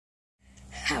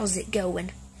How's it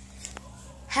going?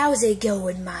 How's it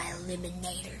going, my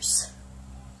eliminators?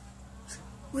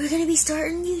 We're gonna be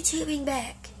starting YouTubing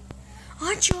back.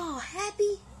 Aren't you all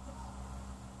happy?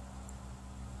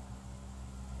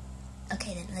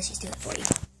 Okay then, let's just do it for you.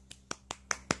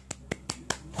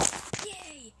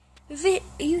 Yay!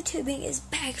 YouTubing is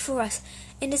back for us.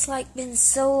 And it's like been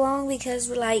so long because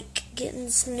we're like getting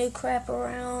some new crap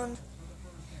around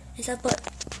and stuff. But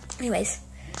anyways,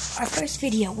 our first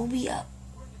video will be up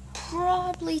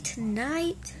probably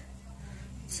tonight.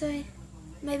 Say,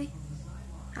 maybe.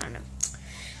 I don't know.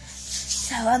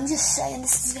 So I'm just saying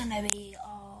this is gonna be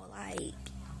all like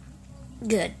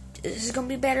good. This is gonna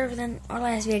be better than our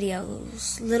last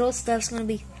videos. Little stuff's gonna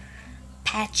be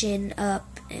patching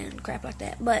up and crap like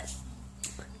that. But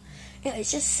anyways,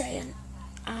 just saying,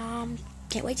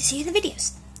 can't wait to see the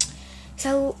videos.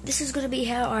 So this is gonna be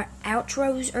how our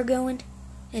outros are going.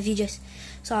 If you just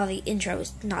saw the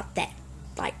intros, not that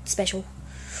like special,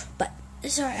 but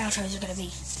this is how our outros are gonna be.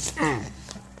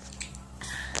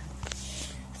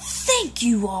 Thank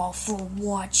you all for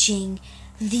watching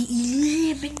the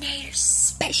Eliminator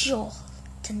special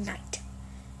tonight.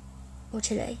 Or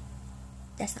today.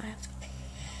 That's not how it's going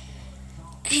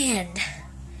to be. And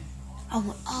I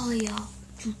want all of y'all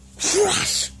to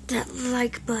crush that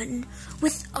like button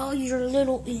with all your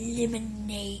little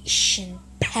elimination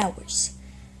powers.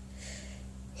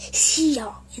 See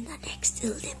y'all in the next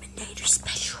Eliminator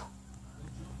special.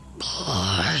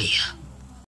 Bye.